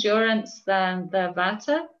more endurance than the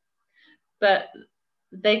Vata, but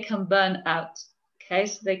they can burn out. Okay,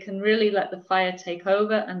 so they can really let the fire take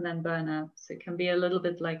over and then burn out. So it can be a little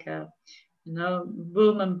bit like a, you know,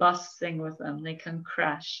 boom and bust thing with them. They can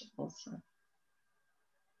crash also.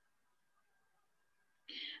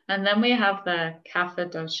 And then we have the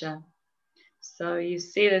Kapha dosha. So you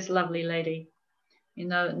see this lovely lady, you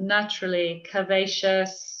know, naturally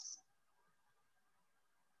curvaceous,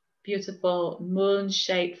 beautiful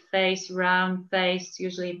moon-shaped face, round face,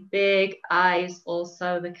 usually big eyes,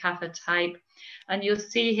 also the Kapha type. And you'll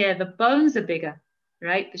see here the bones are bigger,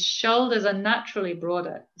 right? The shoulders are naturally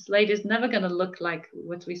broader. This lady's never going to look like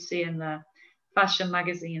what we see in the fashion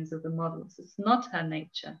magazines of the models. It's not her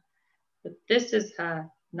nature, but this is her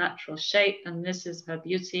natural shape and this is her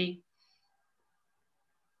beauty.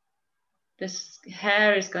 This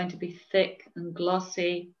hair is going to be thick and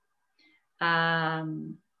glossy.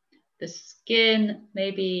 The skin,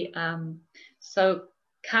 maybe, so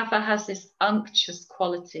Kapha has this unctuous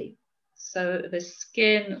quality. So the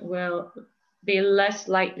skin will be less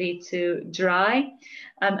likely to dry.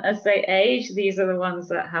 And as they age, these are the ones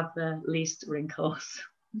that have the least wrinkles.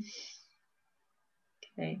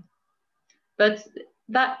 Okay. But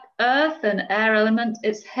that earth and air element,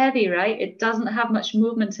 it's heavy, right? It doesn't have much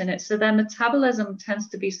movement in it. So their metabolism tends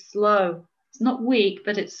to be slow. It's not weak,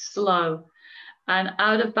 but it's slow. And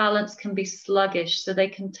out of balance can be sluggish. So they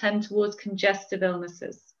can tend towards congestive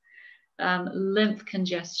illnesses, lymph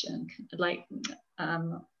congestion, like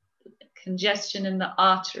congestion in the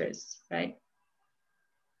arteries, right?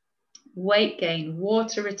 Weight gain,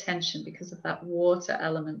 water retention because of that water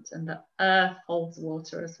element, and the earth holds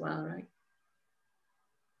water as well, right?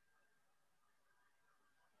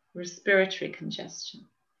 Respiratory congestion.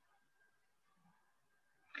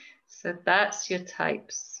 So that's your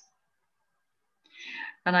types.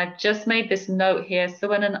 And I've just made this note here. So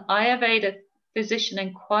when an Ayurveda physician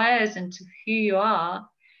inquires into who you are,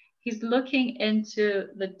 he's looking into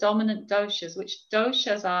the dominant doshas, which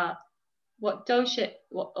doshas are, what dosha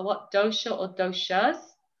or doshas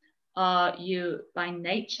are you by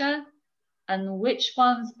nature, and which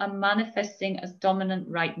ones are manifesting as dominant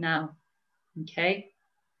right now, okay?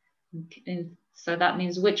 So that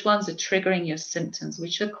means which ones are triggering your symptoms,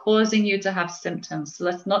 which are causing you to have symptoms. So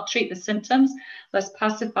let's not treat the symptoms. Let's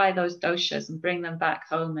pacify those doshas and bring them back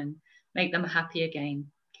home and make them happy again.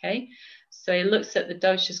 Okay. So he looks at the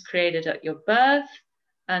doshas created at your birth,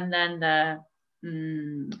 and then the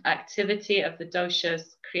activity of the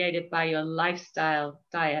doshas created by your lifestyle,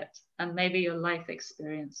 diet, and maybe your life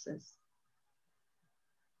experiences.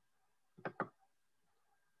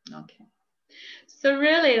 Okay. So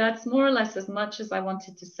really, that's more or less as much as I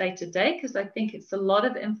wanted to say today, because I think it's a lot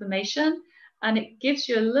of information and it gives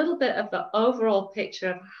you a little bit of the overall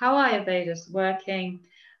picture of how Ayurveda is working,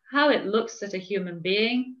 how it looks at a human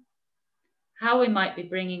being, how we might be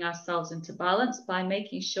bringing ourselves into balance by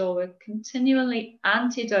making sure we're continually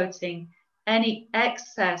antidoting any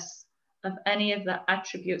excess of any of the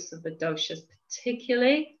attributes of the doshas,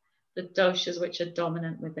 particularly the doshas which are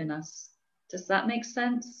dominant within us. Does that make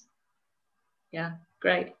sense? Yeah,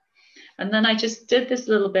 great. And then I just did this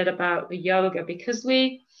little bit about the yoga because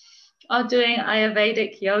we are doing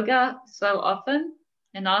Ayurvedic yoga so often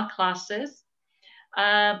in our classes.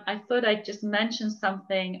 I thought I'd just mention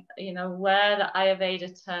something, where the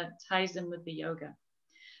Ayurveda ties in with the yoga.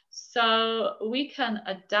 So we can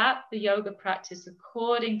adapt the yoga practice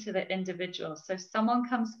according to the individual. So if someone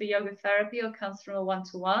comes for yoga therapy or comes from a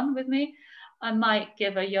one-to-one with me, I might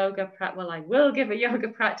give a yoga practice. Well, I will give a yoga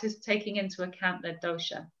practice taking into account their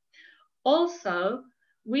dosha. Also,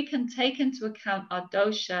 we can take into account our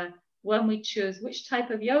dosha when we choose which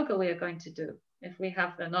type of yoga we are going to do, if we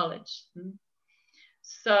have the knowledge.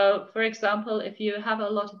 So, for example, if you have a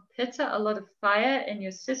lot of pitta, a lot of fire in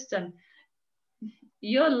your system,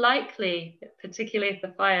 you're likely, particularly if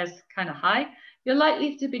the fire is kind of high, you're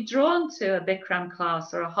likely to be drawn to a Bikram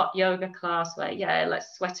class or a hot yoga class where, yeah,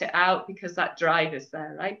 let's sweat it out because that drive is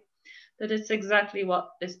there, right? But it's exactly what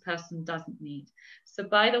this person doesn't need. So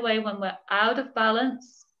by the way, when we're out of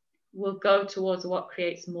balance, we'll go towards what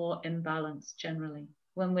creates more imbalance generally.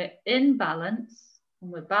 When we're in balance,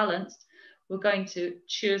 when we're balanced, we're going to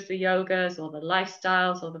choose the yogas or the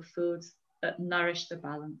lifestyles or the foods that nourish the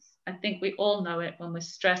balance. I think we all know it. When we're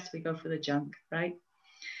stressed, we go for the junk, right?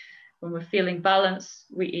 When we're feeling balanced,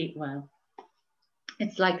 we eat well.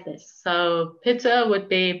 It's like this. So pitta would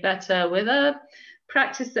be better with a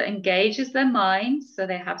practice that engages their mind, so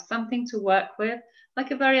they have something to work with, like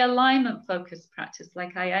a very alignment-focused practice,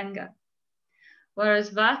 like Iyengar. Whereas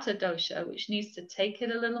Vata dosha, which needs to take it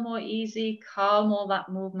a little more easy, calm all that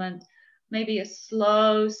movement, maybe a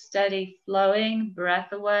slow, steady flowing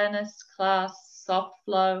breath awareness class, soft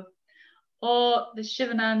flow, or the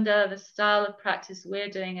Shivananda, the style of practice we're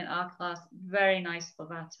doing in our class, very nice for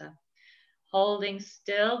Vata. Holding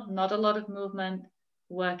still, not a lot of movement,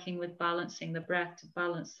 working with balancing the breath to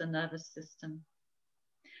balance the nervous system.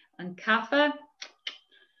 And Kapha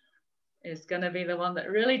is going to be the one that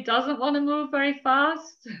really doesn't want to move very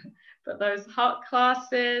fast. But those hot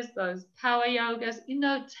classes, those power yogas,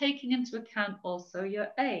 taking into account also your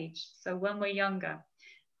age. So when we're younger,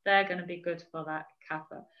 they're going to be good for that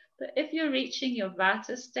Kapha. But if you're reaching your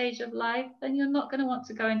Vata stage of life, then you're not going to want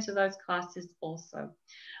to go into those classes also.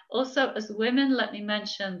 Also, as women, let me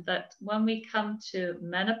mention that when we come to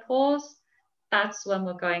menopause, that's when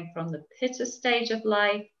we're going from the Pitta stage of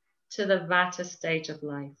life to the Vata stage of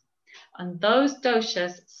life. And those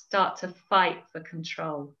doshas start to fight for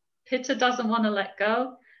control. Pitta doesn't want to let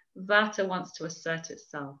go. Vata wants to assert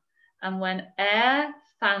itself. And when air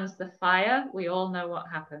fans the fire, we all know what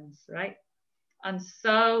happens, right? And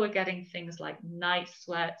so we're getting things like night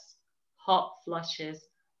sweats, hot flushes,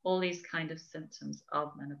 all these kind of symptoms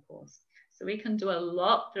of menopause. So we can do a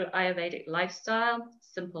lot through Ayurvedic lifestyle,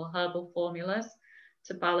 simple herbal formulas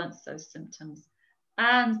to balance those symptoms.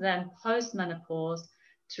 And then post-menopause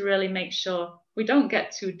to really make sure we don't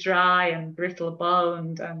get too dry and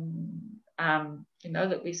brittle-boned and,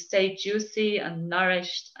 that we stay juicy and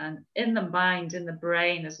nourished and in the mind, in the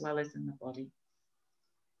brain, as well as in the body.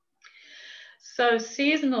 So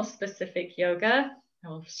seasonal specific yoga,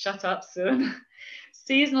 I'll shut up soon.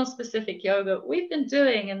 Seasonal specific yoga, we've been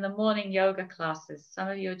doing in the morning yoga classes. Some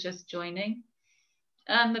of you are just joining.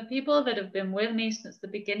 And the people that have been with me since the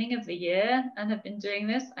beginning of the year and have been doing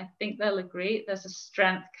this, I think they'll agree there's a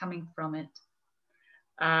strength coming from it.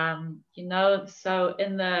 So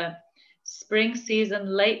in the spring season,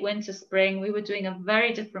 late winter, spring, we were doing a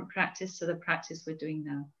very different practice to the practice we're doing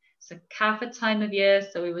now. It's a Kapha time of year,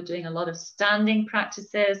 so we were doing a lot of standing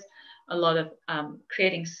practices, a lot of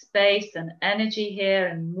creating space and energy here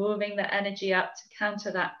and moving the energy up to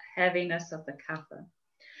counter that heaviness of the Kapha.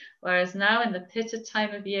 Whereas now in the Pitta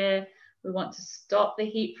time of year, We want to stop the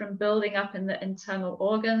heat from building up in the internal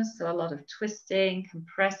organs. So a lot of twisting,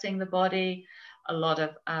 compressing the body, a lot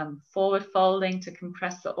of forward folding to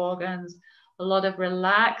compress the organs, a lot of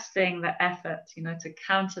relaxing the effort, you know, to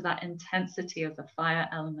counter that intensity of the fire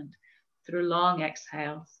element through long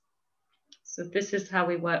exhales. So this is how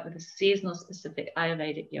we work with a seasonal specific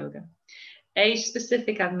Ayurvedic yoga. Age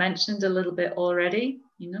specific, I've mentioned a little bit already,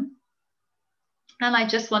 you know. And I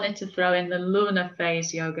just wanted to throw in the lunar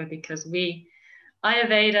phase yoga because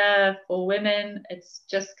Ayurveda for women, it's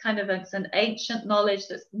just kind of, it's an ancient knowledge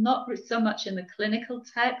that's not so much in the clinical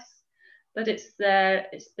texts, but it's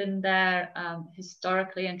been there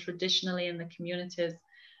historically and traditionally in the communities,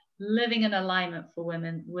 living in alignment for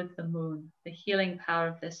women with the moon, the healing power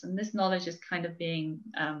of this. And this knowledge is kind of being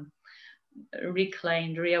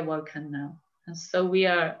reclaimed, reawoken now. And so we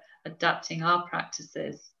are adapting our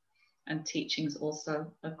practices and teachings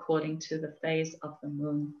also according to the phase of the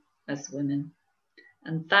moon as women.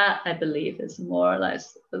 And that, I believe, is more or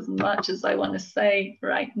less as much as I want to say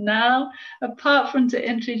right now, apart from to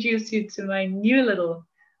introduce you to my new little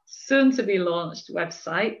soon-to-be launched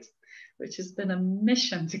website, which has been a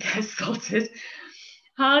mission to get sorted,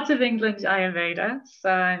 Heart of England Ayurveda. So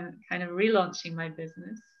I'm kind of relaunching my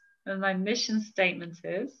business. And my mission statement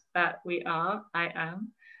is that I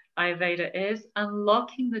am, Ayurveda is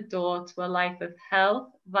unlocking the door to a life of health,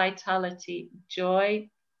 vitality, joy,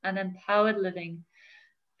 and empowered living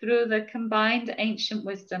through the combined ancient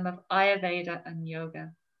wisdom of Ayurveda and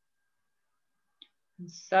yoga.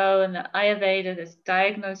 And so in the Ayurveda, there's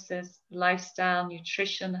diagnosis, lifestyle,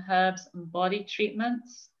 nutrition, herbs, and body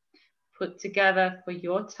treatments put together for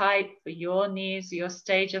your type, for your needs, your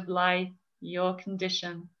stage of life, your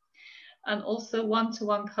condition. And also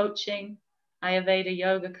one-to-one coaching, Ayurveda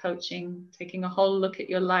yoga coaching, taking a whole look at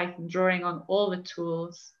your life and drawing on all the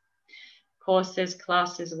tools, courses,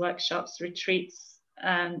 classes, workshops, retreats,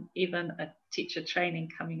 and even a teacher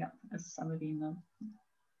training coming up, as some of you know.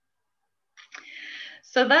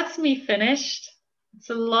 So that's me finished.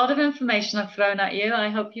 It's a lot of information I've thrown at you. I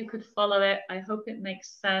hope you could follow it. I hope it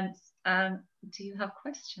makes sense. Do you have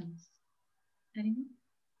questions? Anyone?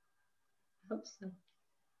 I hope so.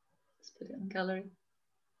 Let's put it in gallery.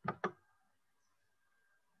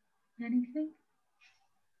 Anything?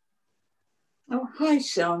 Oh, hi,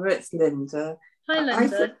 Shauna. It's Linda. Hi,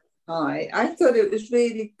 Linda. Hi. I thought it was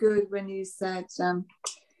really good when you said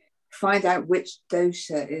find out which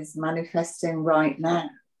dosha is manifesting right now,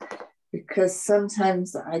 because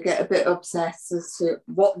sometimes I get a bit obsessed as to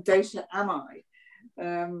what dosha am I.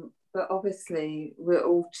 But obviously, we're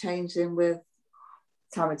all changing with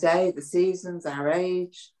time of day, the seasons, our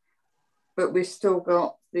age, but we've still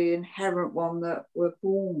got the inherent one that we're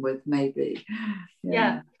born with, maybe.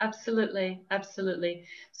 Yeah, absolutely, absolutely.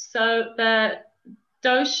 So the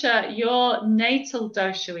dosha, your natal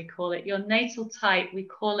dosha, we call it, your natal type, we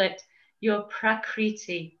call it your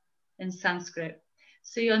prakriti in Sanskrit.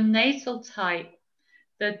 So your natal type,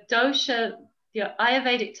 the dosha, your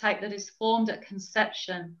Ayurvedic type that is formed at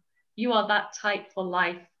conception, you are that type for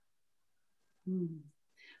life.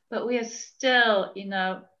 But we are still, you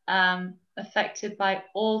know, affected by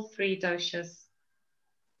all three doshas.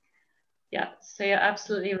 Yeah, so you're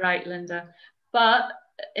absolutely right, Linda. But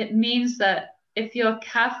it means that if you're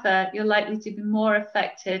Kapha, you're likely to be more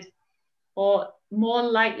affected or more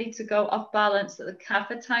likely to go off balance at the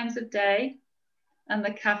Kapha times of day and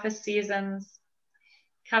the Kapha seasons.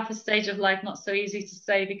 Kapha stage of life, not so easy to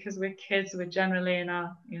say because we're kids, we're generally in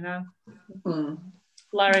our, you know,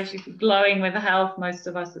 flourish, glowing with health, most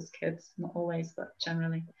of us as kids, not always, but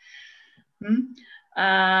generally.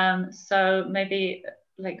 So maybe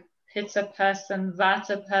like Pitta person,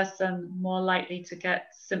 Vata person, more likely to get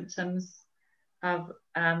symptoms of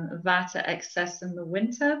Vata excess in the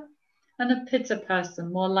winter, and a Pitta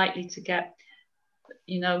person more likely to get,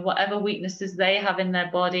 you know, whatever weaknesses they have in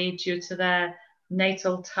their body due to their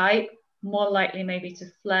natal type, more likely maybe to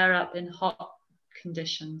flare up in hot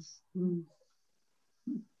conditions. Does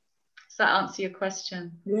that answer your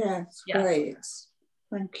question? Yeah, it's great.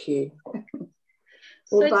 Thank you.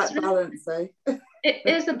 So All about balance, eh? It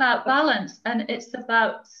is about balance, and it's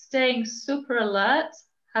about staying super alert,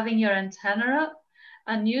 having your antenna up,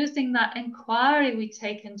 and using that inquiry we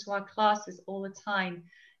take into our classes all the time,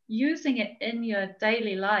 using it in your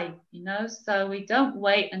daily life, you know, so we don't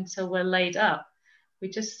wait until we're laid up. We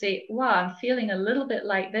just say, wow, I'm feeling a little bit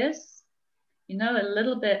like this, you know, a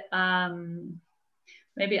little bit,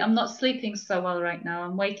 maybe I'm not sleeping so well right now.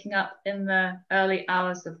 I'm waking up in the early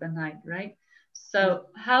hours of the night, right? So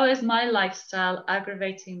how is my lifestyle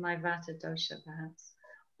aggravating my Vata dosha, perhaps?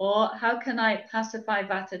 Or how can I pacify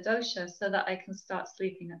Vata dosha so that I can start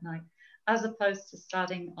sleeping at night? as opposed to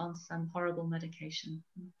starting on some horrible medication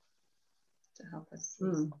to help us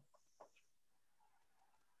sleep.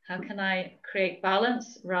 How can I create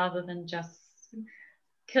balance rather than just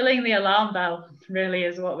killing the alarm bell, really,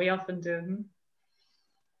 is what we often do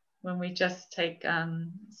when we just take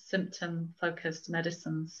symptom-focused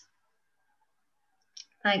medicines.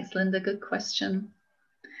 Thanks, Linda. Good question.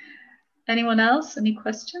 Anyone else? Any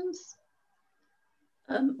questions?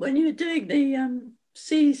 When you were doing the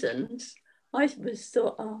seasons, I was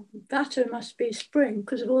thought, oh, Vata must be spring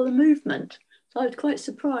because of all the movement. So I was quite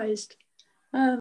surprised.